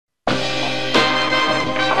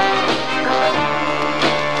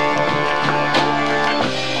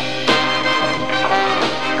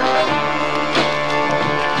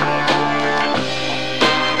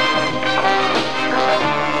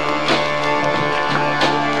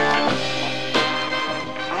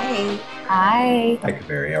Hi. Hi,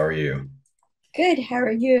 Kavery. How are you? Good. How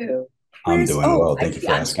are you? I'm Where's, doing oh, well. I Thank you see.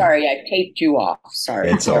 for I'm asking. sorry. I taped you off.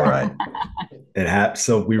 Sorry. It's all right.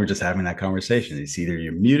 So we were just having that conversation. It's either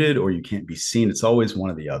you're muted or you can't be seen. It's always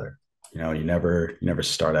one or the other. You never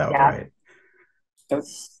start out Yeah. right. So,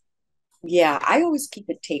 yeah, I always keep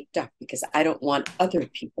it taped up because I don't want other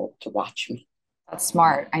people to watch me. That's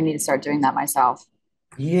smart. I need to start doing that myself.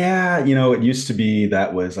 Yeah, it used to be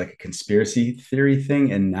that was like a conspiracy theory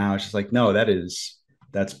thing, and now it's just like, no,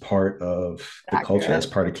 that's part of the culture. That's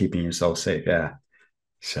Accurate. part of keeping yourself safe. Yeah.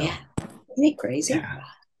 So Yeah. Isn't it crazy? yeah,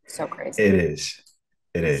 So crazy. it is.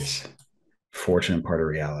 It is. Fortunate part of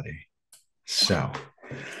reality. So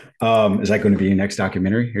is that going to be your next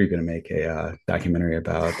documentary? Are you going to make a documentary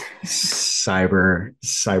about cyber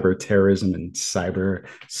terrorism and cyber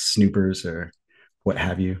snoopers or what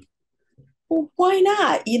have you? Well, why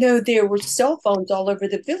not? There were cell phones all over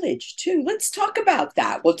the village too. Let's talk about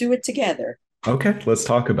that. We'll do it together. Okay, let's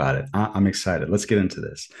talk about it. I'm excited. Let's get into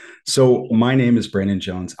this. So, Okay. my name is Brandon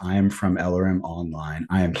Jones. I am from LRM Online.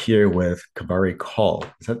 I am here with Kavery Kaul.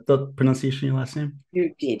 Is that the pronunciation of your last name?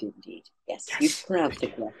 You did indeed. Yes, you Yes. pronounced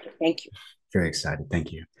Thank it you. correctly. Thank you. Very excited.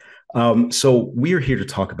 Thank you. So, we are here to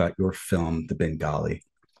talk about your film, The Bengali.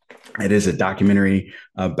 It is a documentary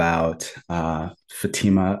about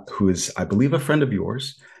Fatima, who is, I believe, a friend of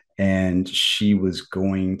yours, and she was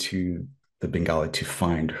going to the Bengali to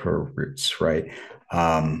find her roots, right?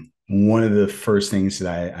 One of the first things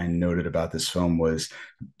that I noted about this film was,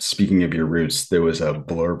 speaking of your roots, there was a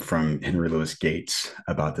blurb from Henry Louis Gates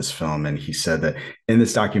about this film, and he said that in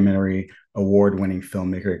this documentary, award-winning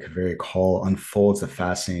filmmaker Kavery Kaul unfolds a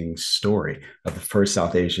fascinating story of the first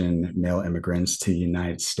South Asian male immigrants to the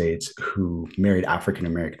United States who married African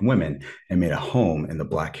American women and made a home in the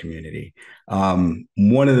Black community.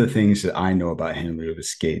 One of the things that I know about Henry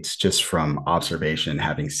Louis Gates, just from observation,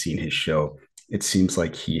 having seen his show, it seems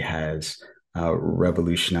like he has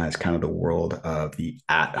revolutionized kind of the world of the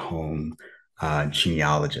at-home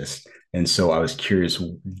genealogist. And so I was curious,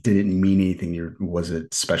 did it mean anything? Was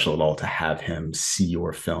it special at all to have him see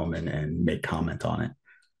your film and make comment on it?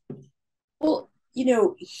 Well,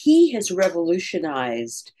 he has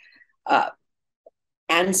revolutionized uh,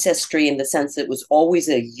 ancestry in the sense that it was always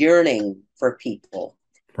a yearning for people.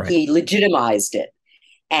 Right. He legitimized it.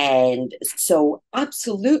 And so,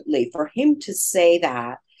 absolutely, for him to say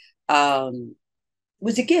that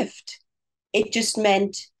was a gift. It just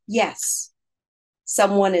meant, yes,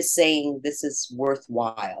 someone is saying this is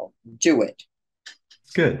worthwhile. Do it.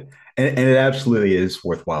 Good. And it absolutely is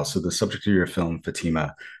worthwhile. So the subject of your film,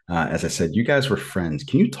 Fatima, as I said, you guys were friends.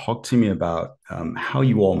 Can you talk to me about how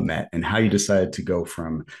you all met and how you decided to go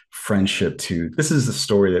from friendship to this is the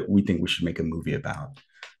story that we think we should make a movie about?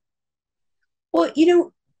 Well,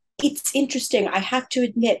 it's interesting. I have to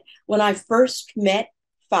admit, when I first met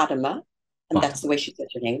Fatima, and that's the Fatima. way she says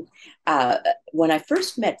her name, uh, when I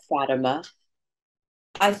first met Fatima,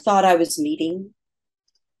 I thought I was meeting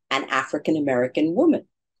an African American woman,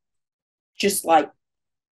 just like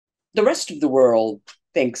the rest of the world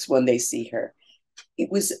thinks when they see her.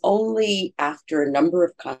 It was only after a number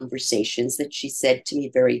of conversations that she said to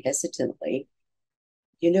me very hesitantly,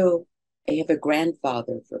 You know, I have a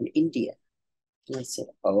grandfather from India. And I said,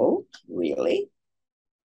 Oh, really?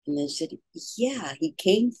 And then she said, Yeah, he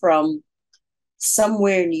came from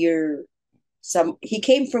somewhere near he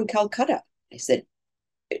came from Calcutta. I said,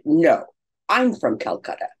 No, I'm from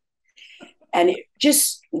Calcutta. And it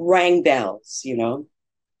just rang bells,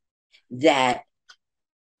 that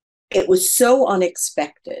it was so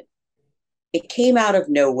unexpected. It came out of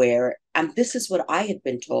nowhere. And this is what I had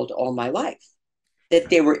been told all my life, that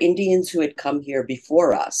there were Indians who had come here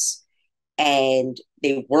before us and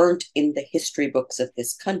they weren't in the history books of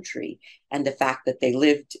this country. And the fact that they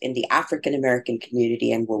lived in the African American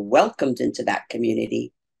community and were welcomed into that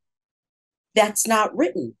community, that's not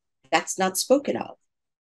written, that's not spoken of.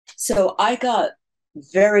 So I got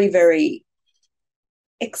very, very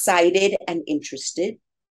excited and interested.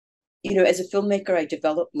 As a filmmaker, I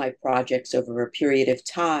developed my projects over a period of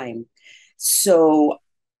time. So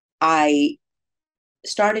I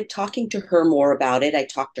started talking to her more about it. I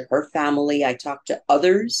talked to her family. I talked to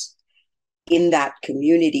others in that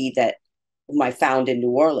community that whom I found in New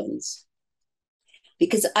Orleans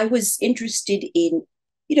because I was interested in,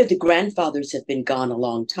 the grandfathers have been gone a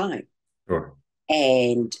long time. Sure.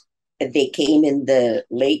 And they came in the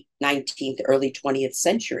late 19th, early 20th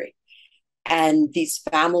century. And these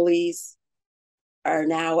families are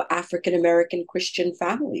now African American Christian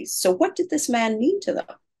families. So, what did this man mean to them?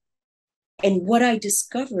 And what I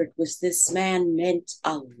discovered was this man meant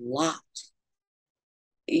a lot.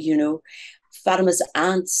 You know, Fatima's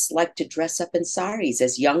aunts liked to dress up in saris.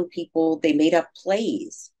 As young people, they made up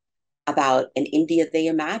plays about an India they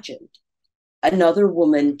imagined. Another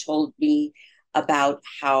woman told me about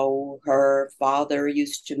how her grandfather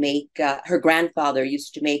used to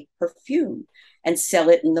make perfume and sell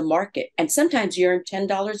it in the market. And sometimes you earned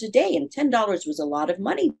 $10 a day, and $10 was a lot of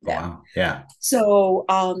money then. Wow. Yeah. So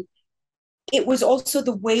it was also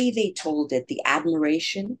the way they told it, the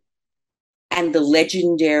admiration and the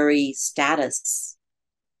legendary status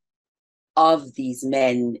of these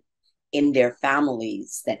men in their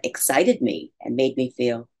families that excited me and made me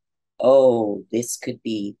feel, oh, this could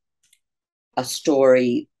be a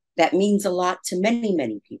story that means a lot to many,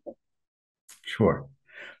 many people. Sure.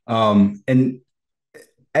 And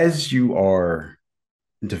as you are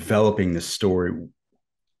developing this story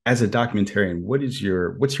as a documentarian, what's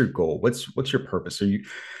your goal? What's your purpose? Are you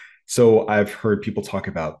so I've heard people talk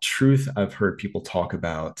about truth. I've heard people talk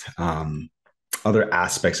about other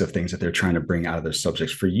aspects of things that they're trying to bring out of their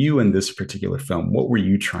subjects. For you in this particular film, what were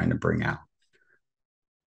you trying to bring out?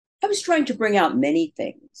 I was trying to bring out many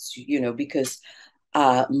things, because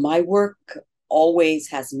my work always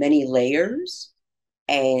has many layers.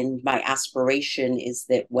 And my aspiration is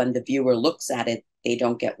that when the viewer looks at it, they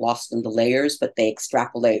don't get lost in the layers, but they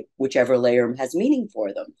extrapolate whichever layer has meaning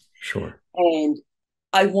for them. Sure. And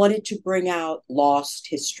I wanted to bring out lost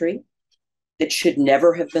history that should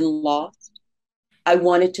never have been lost. I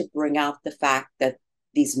wanted to bring out the fact that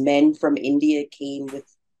these men from India came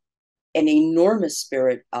with an enormous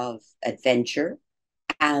spirit of adventure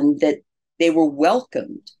and that they were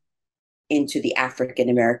welcomed into the African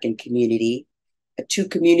American community, two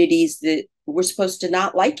communities that were supposed to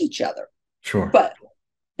not like each other. Sure. But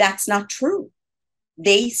that's not true.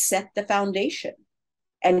 They set the foundation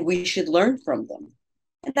and we should learn from them.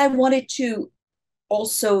 And I wanted to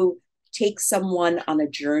also take someone on a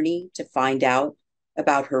journey to find out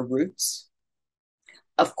about her roots.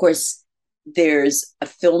 Of course, there's a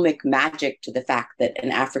filmic magic to the fact that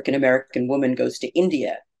an African American woman goes to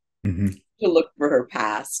India Mm-hmm. to look for her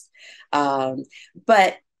past.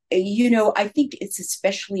 But, I think it's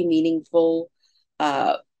especially meaningful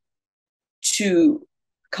to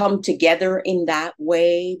come together in that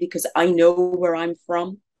way because I know where I'm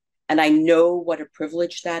from and I know what a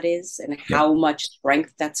privilege that is and Yep. how much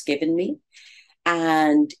strength that's given me.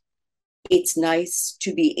 And it's nice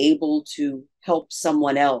to be able to help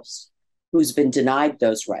someone else who's been denied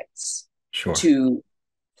those rights Sure. to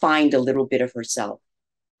find a little bit of herself.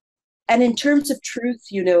 And in terms of truth,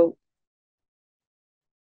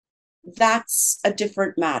 that's a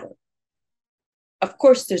different matter. Of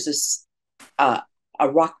course, there's a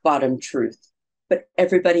rock bottom truth, but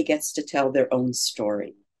everybody gets to tell their own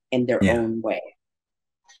story in their Yeah. own way.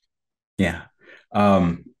 Yeah.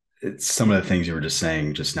 Some of the things you were just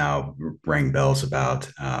saying just now rang bells about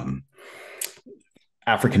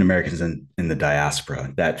African Americans in the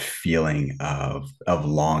diaspora, that feeling of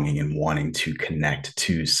longing and wanting to connect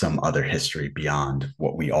to some other history beyond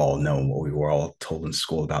what we all know, what we were all told in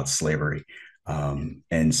school about slavery.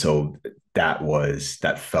 And so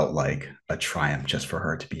that felt like a triumph just for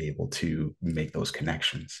her to be able to make those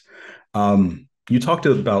connections. You talked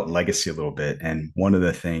about legacy a little bit, and one of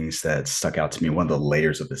the things that stuck out to me, one of the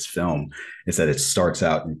layers of this film, is that it starts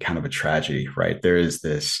out in kind of a tragedy, right? There is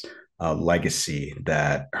this legacy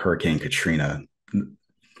that Hurricane Katrina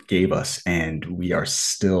gave us, and we are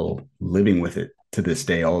still living with it to this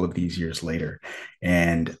day, all of these years later.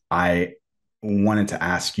 And I wanted to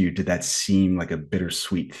ask you, did that seem like a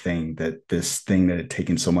bittersweet thing, that this thing that had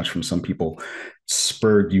taken so much from some people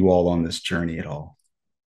spurred you all on this journey at all?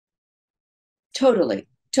 Totally,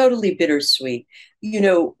 totally bittersweet.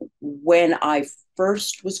 When I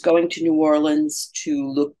first was going to New Orleans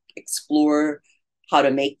to explore how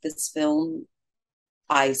to make this film,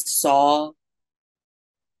 I saw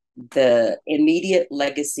the immediate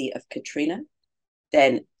legacy of Katrina.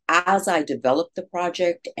 Then, as I developed the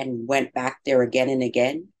project and went back there again and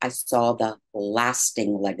again, I saw the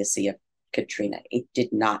lasting legacy of Katrina. It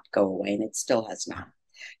did not go away, and it still has not.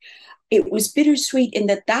 It was bittersweet in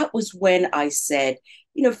that that was when I said,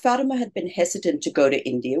 Fatima had been hesitant to go to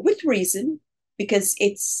India with reason, because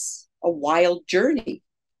it's a wild journey.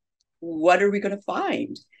 What are we going to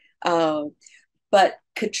find? Uh, but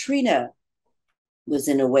Katrina was,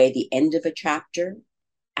 in a way, the end of a chapter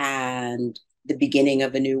and the beginning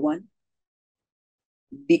of a new one,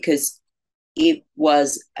 because there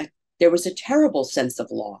was a terrible sense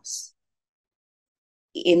of loss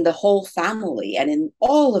in the whole family and in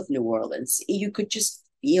all of New Orleans. You could just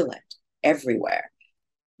feel it everywhere.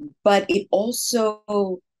 But it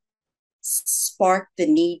also sparked the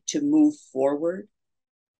need to move forward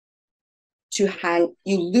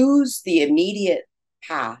you lose the immediate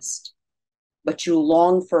past, but you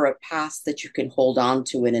long for a past that you can hold on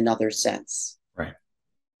to in another sense. Right.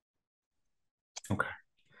 Okay.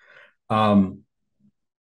 Um,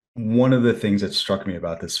 One of the things that struck me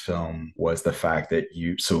about this film was the fact that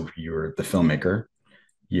you're the filmmaker,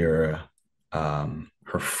 you're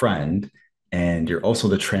her friend, and you're also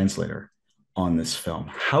the translator on this film.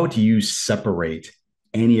 How do you separate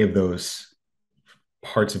any of those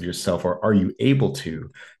parts of yourself, or are you able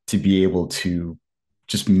to be able to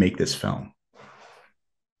just make this film?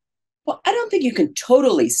 Well, I don't think you can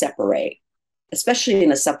totally separate, especially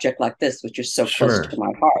in a subject like this, which is so close Sure. to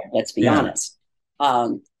my heart. Let's be Yeah. honest.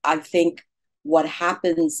 I think what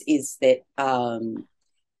happens is that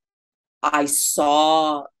I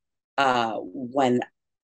saw when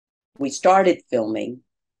we started filming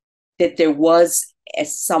that there was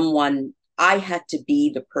as someone I had to be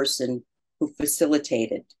the person who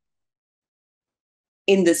facilitated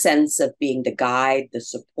in the sense of being the guide, the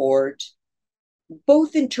support,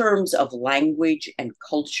 both in terms of language and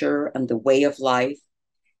culture and the way of life.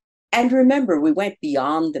 And remember, we went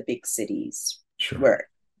beyond the big cities Sure. where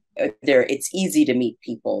there it's easy to meet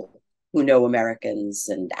people who know Americans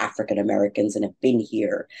and African Americans and have been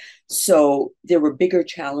here. So there were bigger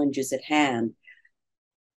challenges at hand.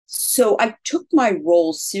 So I took my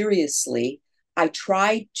role seriously. I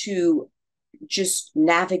tried to just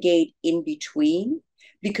navigate in between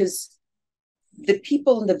because the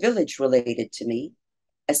people in the village related to me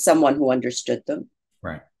as someone who understood them,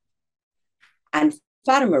 Right. and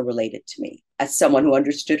Fatima related to me as someone who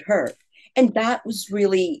understood her. And that was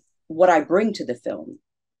really what I bring to the film,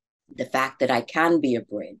 the fact that I can be a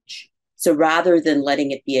bridge. So rather than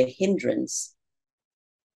letting it be a hindrance,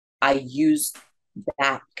 I use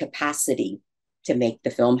that capacity to make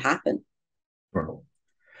the film happen. Sure.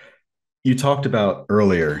 You talked about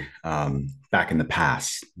earlier, back in the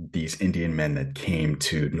past, these Indian men that came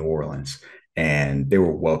to New Orleans and they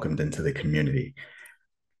were welcomed into the community.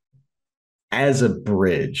 As a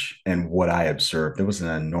bridge, and what I observed, there was an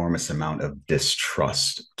enormous amount of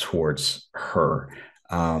distrust towards her.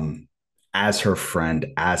 Um, as her friend,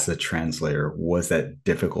 as the translator, was that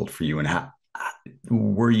difficult for you? And how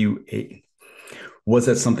were you? Was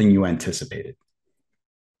that something you anticipated?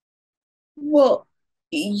 Well,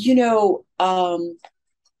 it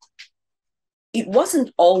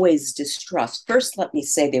wasn't always distrust. First, let me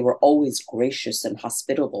say they were always gracious and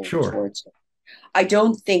hospitable Sure. towards her. I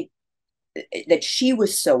don't think that she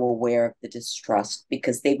was so aware of the distrust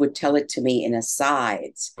because they would tell it to me in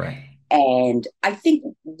asides. Right. And I think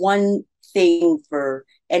one thing for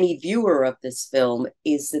any viewer of this film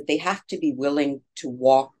is that they have to be willing to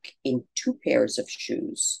walk in two pairs of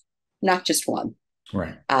shoes, not just one.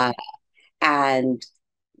 Right. Uh, and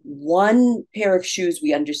one pair of shoes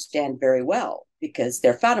we understand very well because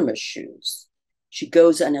they're Fatima's shoes. She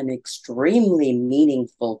goes on an extremely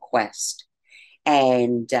meaningful quest.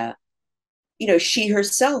 And she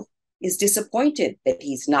herself is disappointed that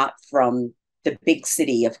he's not from the big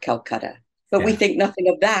city of Calcutta. But we Yeah. think nothing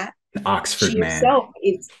of that. An Oxford She man. herself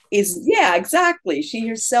is yeah, exactly. She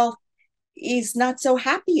herself is not so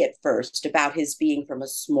happy at first about his being from a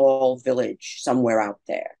small village somewhere out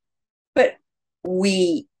there. But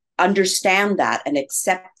we understand that and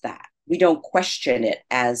accept that. We don't question it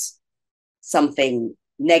as something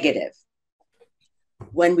negative.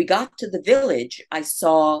 When we got to the village, I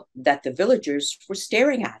saw that the villagers were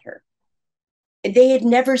staring at her. They had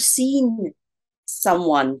never seen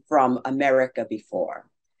someone from America before.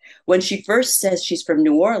 When she first says she's from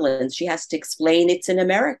New Orleans, she has to explain it's in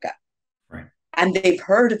America. Right. And they've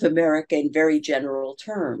heard of America in very general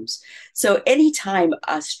terms. So anytime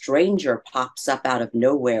a stranger pops up out of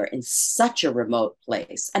nowhere in such a remote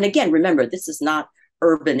place, and again, remember, this is not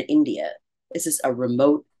urban India, this is a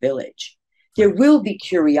remote village, there Right. will be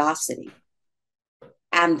curiosity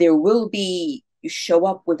and there will be, you show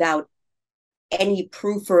up without any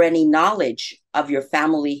proof or any knowledge of your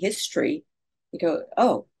family history. You go,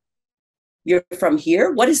 oh, you're from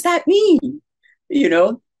here? What does that mean? You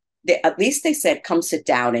know, at least they said, come sit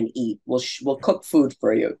down and eat. We'll cook food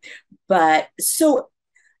for you. But so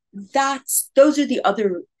that's the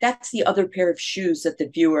other pair of shoes that the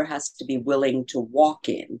viewer has to be willing to walk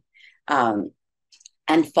in, um,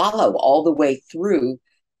 and follow all the way through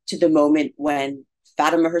to the moment when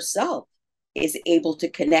Fatima herself is able to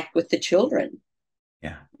connect with the children.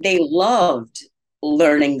 Yeah. They loved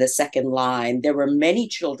learning the second line. There were many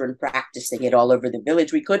children practicing it all over the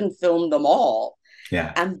village. We couldn't film them all.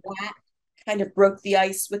 Yeah. And that kind of broke the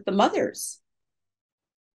ice with the mothers.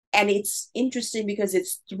 And it's interesting because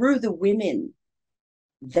it's through the women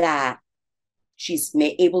that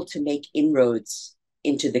able to make inroads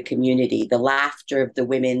into the community, the laughter of the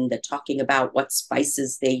women, the talking about what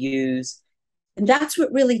spices they use. And that's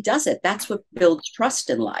what really does it. That's what builds trust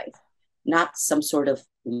in life, not some sort of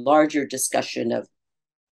larger discussion of,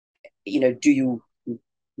 do you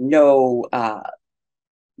know,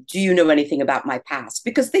 anything about my past?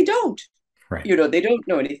 Because they don't, Right. they don't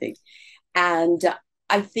know anything. And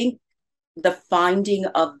I think the finding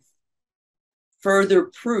of further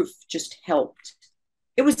proof just helped.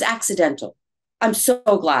 It was accidental. I'm so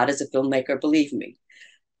glad as a filmmaker, believe me.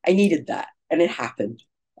 I needed that and it happened.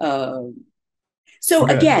 So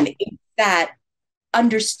Okay. again, it's that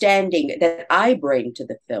understanding that I bring to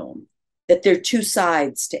the film, that there are two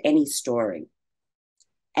sides to any story.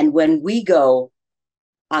 And when we go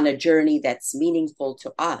on a journey that's meaningful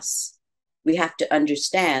to us, we have to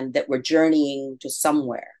understand that we're journeying to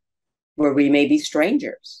somewhere where we may be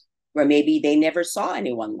strangers, where maybe they never saw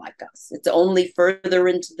anyone like us. It's only further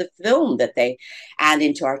into the film and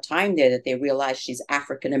into our time there, that they realize she's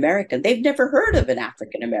African American. They've never heard of an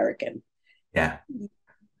African American. Yeah.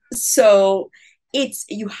 So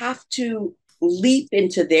you have to leap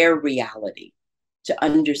into their reality to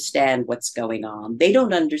understand what's going on. They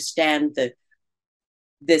don't understand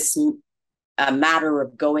this matter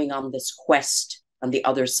of going on this quest on the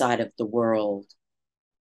other side of the world.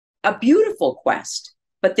 A beautiful quest,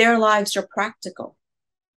 but their lives are practical.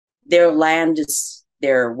 Their land is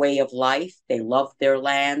their way of life. They love their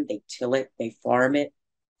land. They till it. They farm it.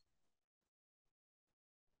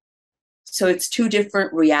 So it's two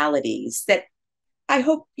different realities that I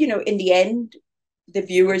hope, in the end, the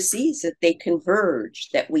viewer sees that they converge,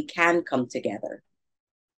 that we can come together.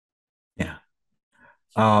 Yeah.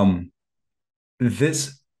 Um,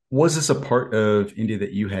 this was this a part of India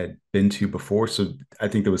that you had been to before? So I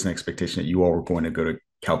think there was an expectation that you all were going to go to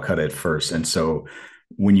Calcutta at first. And so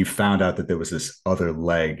when you found out that there was this other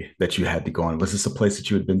leg that you had to go on, was this a place that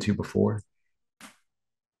you had been to before?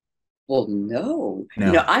 Well, no.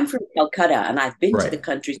 No. I'm from Calcutta and I've been to Right. the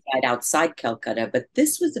countryside outside Calcutta, but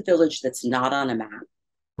this was a village that's not on a map,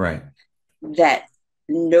 Right. that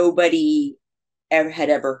nobody had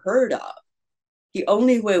ever heard of. The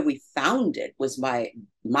only way we found it was my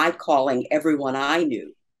calling everyone I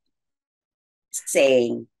knew,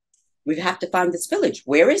 saying, "We have to find this village.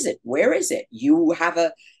 Where is it? Where is it? You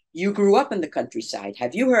grew up in the countryside.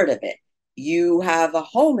 Have you heard of it? You have a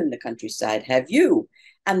home in the countryside. Have you?"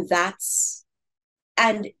 And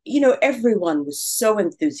everyone was so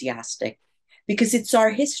enthusiastic because it's our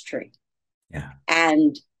history, Yeah.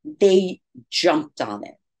 and they jumped on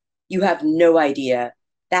it. You have no idea.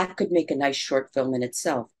 That could make a nice short film in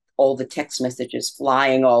itself. All the text messages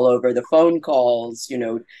flying all over, the phone calls,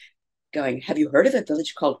 going, "Have you heard of a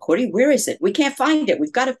village called Khori? Where is it? We can't find it.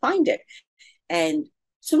 We've got to find it." And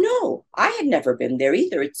so, no, I had never been there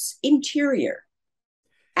either. It's interior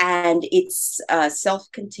and it's a self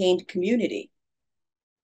contained community.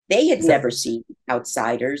 They had Is that never seen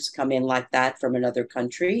outsiders come in like that from another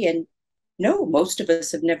country. And no, most of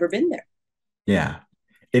us have never been there. Yeah,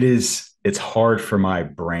 it is. It's hard for my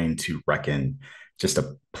brain to reckon just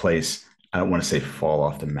a place. I don't want to say fall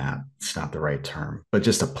off the map. It's not the right term, but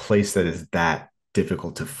just a place that is that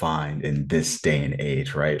difficult to find in this day and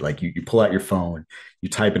age, right? Like you pull out your phone, you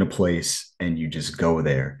type in a place and you just go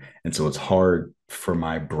there. And so it's hard for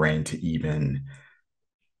my brain to even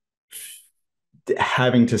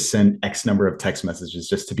having to send X number of text messages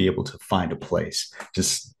just to be able to find a place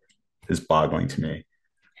just is boggling to me.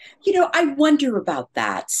 I wonder about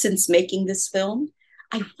that since making this film.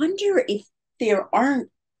 I wonder if there aren't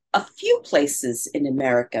a few places in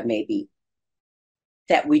America, maybe,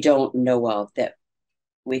 that we don't know of that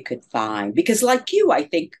we could find. Because, like you, I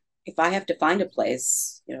think if I have to find a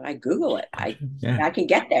place, I Google it. Yeah. I can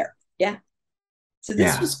get there. Yeah. So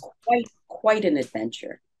this Yeah. was quite an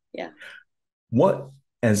adventure. Yeah. What,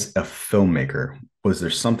 as a filmmaker, was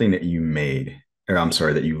there something that you made, or I'm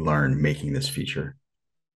sorry, that you learned making this feature?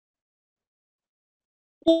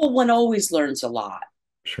 Well, one always learns a lot.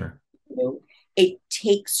 Sure. It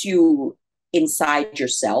takes you inside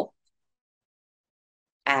yourself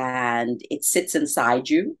and it sits inside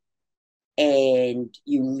you and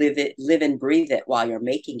you live and breathe it while you're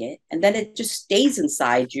making it. And then it just stays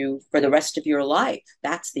inside you for the rest of your life.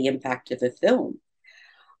 That's the impact of a film.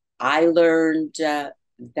 I learned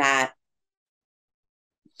that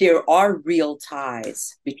there are real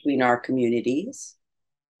ties between our communities.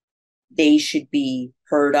 They should be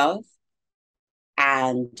heard of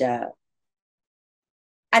and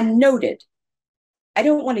noted. I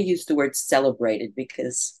don't want to use the word celebrated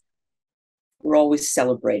because we're always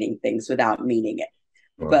celebrating things without meaning it.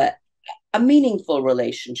 Sure. But a meaningful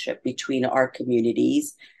relationship between our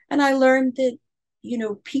communities. And I learned that,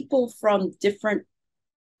 people from different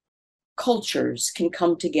cultures can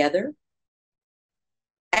come together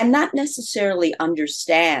and not necessarily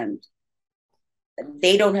understand.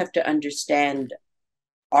 They don't have to understand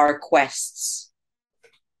our quests,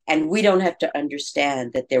 and we don't have to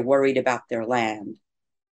understand that they're worried about their land.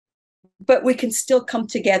 But we can still come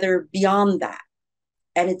together beyond that.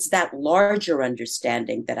 And it's that larger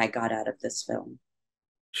understanding that I got out of this film.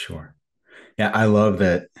 Sure. Yeah, I love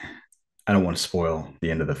that. I don't want to spoil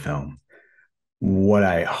the end of the film. What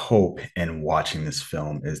I hope in watching this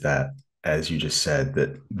film is that, as you just said,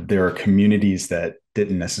 that there are communities that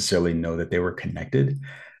didn't necessarily know that they were connected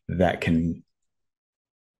that can,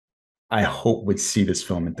 I hope, would see this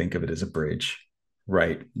film and think of it as a bridge,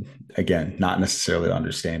 right? Again, not necessarily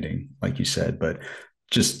understanding, like you said, but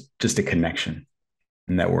just a connection,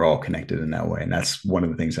 and that we're all connected in that way. And that's one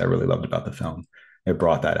of the things I really loved about the film. It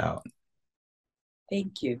brought that out.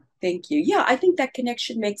 Thank you. Thank you. Yeah, I think that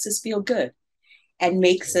connection makes us feel good and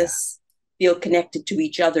makes Yeah. us feel connected to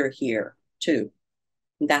each other here too.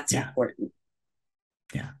 And that's Yeah. important.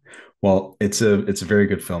 Yeah. Well, it's a very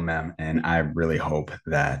good film, ma'am, and I really hope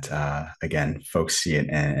that again, folks see it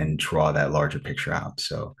and draw that larger picture out.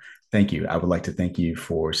 So, thank you. I would like to thank you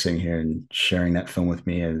for sitting here and sharing that film with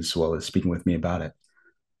me, as well as speaking with me about it.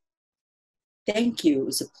 Thank you. It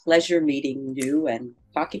was a pleasure meeting you and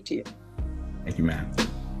talking to you. Thank you, ma'am.